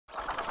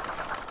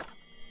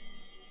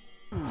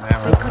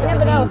Yeah,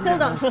 but I still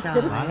don't trust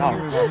him.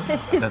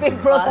 This is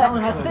Big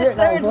Brother. The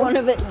third one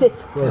evicted.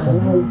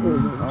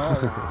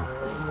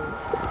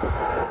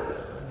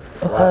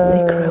 Aren't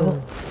they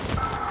cruel?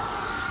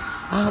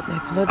 Aren't they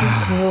bloody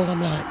cruel?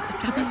 I'm like,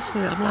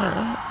 I'm like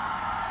that.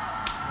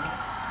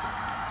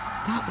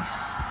 That was...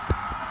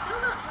 I still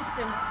don't trust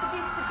him.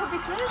 Could be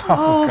three.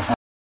 Oh,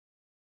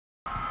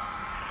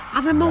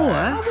 are there more?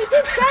 Well, we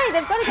did say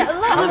they've got to get a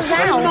lot of them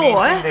out.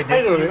 More?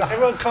 Hang on,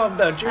 everyone calm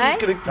down. Julie's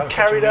going to be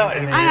carried out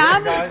in here. I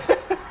am.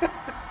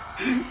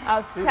 I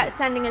was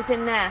sending us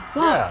in there.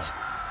 What?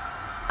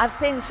 I've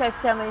seen the show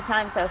so many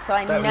times though, so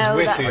I know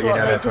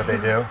That's what they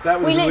do.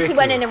 We literally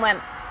went in and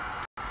went,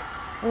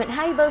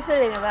 how are you both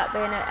feeling about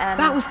being at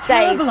that was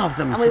terrible of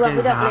them to do we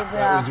don't that. believe we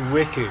are. That was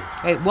wicked.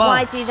 It was.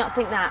 Why do you not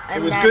think that?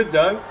 And it was good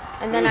though.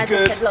 And then I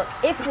just said, look,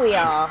 if we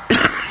are,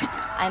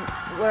 and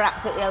we're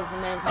absolutely over the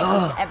moon, thank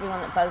you to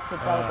everyone that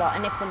voted, blah, blah, blah,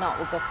 and if we're not,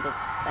 we're gutted.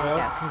 There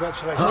you go.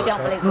 Congratulations. We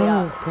don't believe we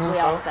are.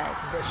 We are safe.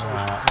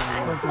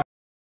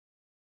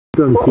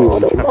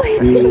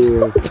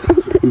 Congratulations.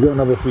 You've got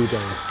another few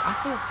days. I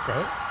feel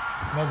sick.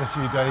 Another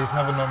few days,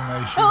 another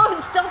nomination. Oh,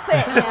 stop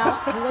it now.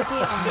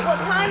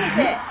 What time is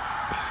it?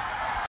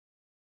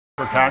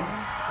 For Karen?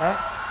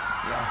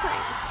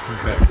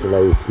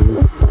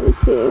 Congratulations.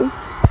 Thank you.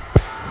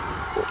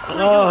 I don't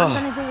know what I'm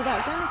going to do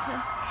without Danica.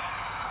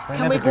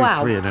 Can we go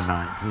out? 3 in a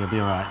night, so you'll be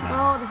alright now.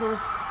 Oh, there's always...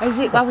 Is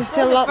it? I was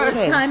still locked first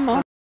in. time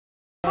Martin?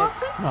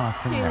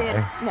 Martin,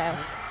 Julian? No.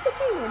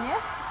 Julian,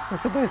 yes?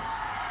 Look at this.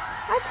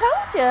 I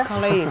told you.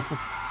 Coleen.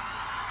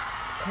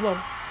 Come on.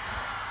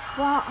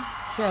 What?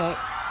 Shake.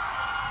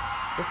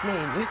 It's me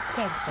and you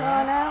against the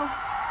Oh, no.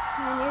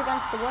 Me and you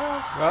against the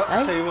world. Well,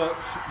 I'll tell you what,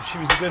 she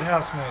was a good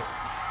housemate.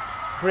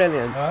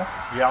 Brilliant. Huh?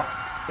 Yeah.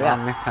 Yeah.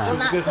 Miss her. And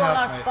that's good all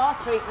our housemate. spa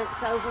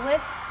treatment's over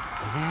with.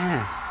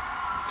 Yes.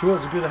 She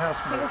was a good She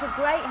housemate. was a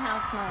great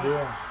housemate.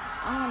 Yeah.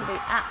 I'm going to be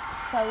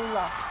so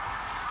lost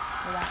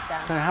without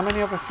Dan. So how many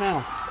of us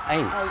now? 8.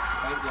 8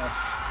 left.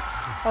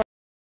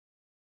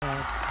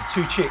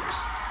 2 chicks.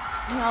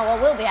 No, well,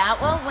 we'll be out,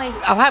 won't we?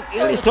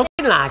 It's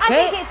looking like it.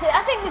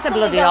 I think It's there's a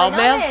bloody something old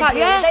going male on here, fact,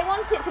 Julie. yeah. They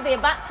want it to be a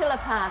bachelor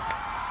pad.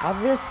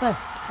 Obviously.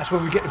 That's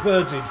where we get the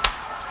birds in.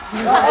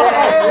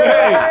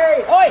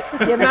 Oi!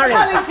 You're married.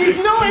 Challenge is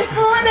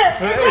noiseful, isn't it?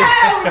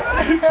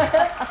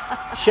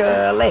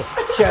 Shirley.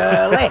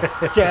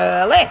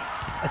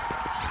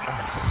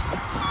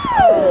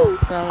 Oh,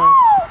 God.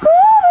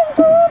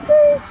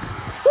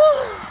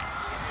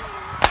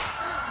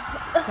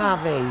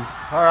 Harvey.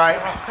 All right.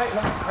 That's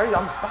great.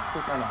 I'm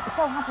baffled by that.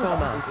 So happy So that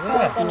man. this is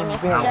going to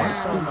miss Dan.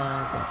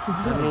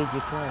 I need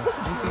you close.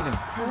 How are you feeling?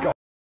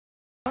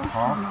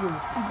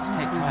 Just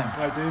take time.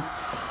 I do.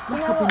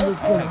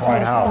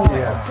 Quite how?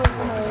 Yeah.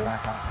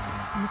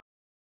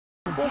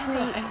 Give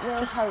me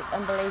real hope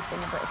and belief in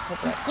the British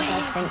public. I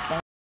think they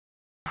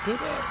Did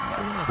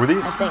it?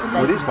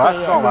 Were these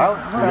glasses all out?